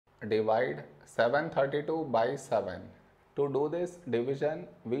divide 732 by 7. To do this division,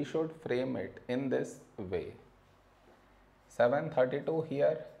 we should frame it in this way. 732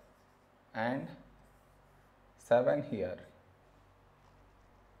 here and 7 here.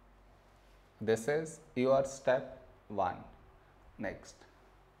 This is your step 1. Next,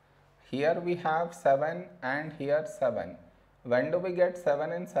 here we have 7 and here 7. When do we get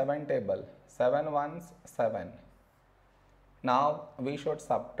 7 in 7 table? 7 ones 7. Now we should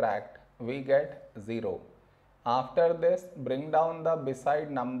subtract. We get 0. After this, bring down the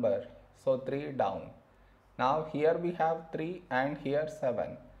beside number. So 3 down. Now here we have 3 and here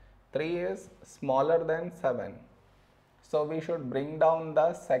 7. 3 is smaller than 7. So we should bring down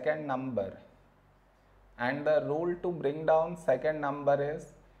the second number. And the rule to bring down second number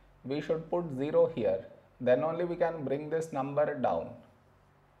is we should put 0 here. Then only we can bring this number down.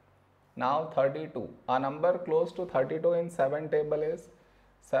 Now 32. A number close to 32 in 7 table is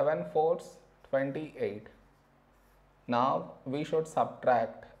 7 fours 28. Now we should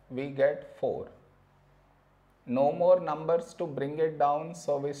subtract. We get 4. No more numbers to bring it down,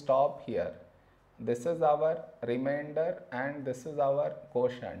 so we stop here. This is our remainder and this is our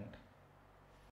quotient.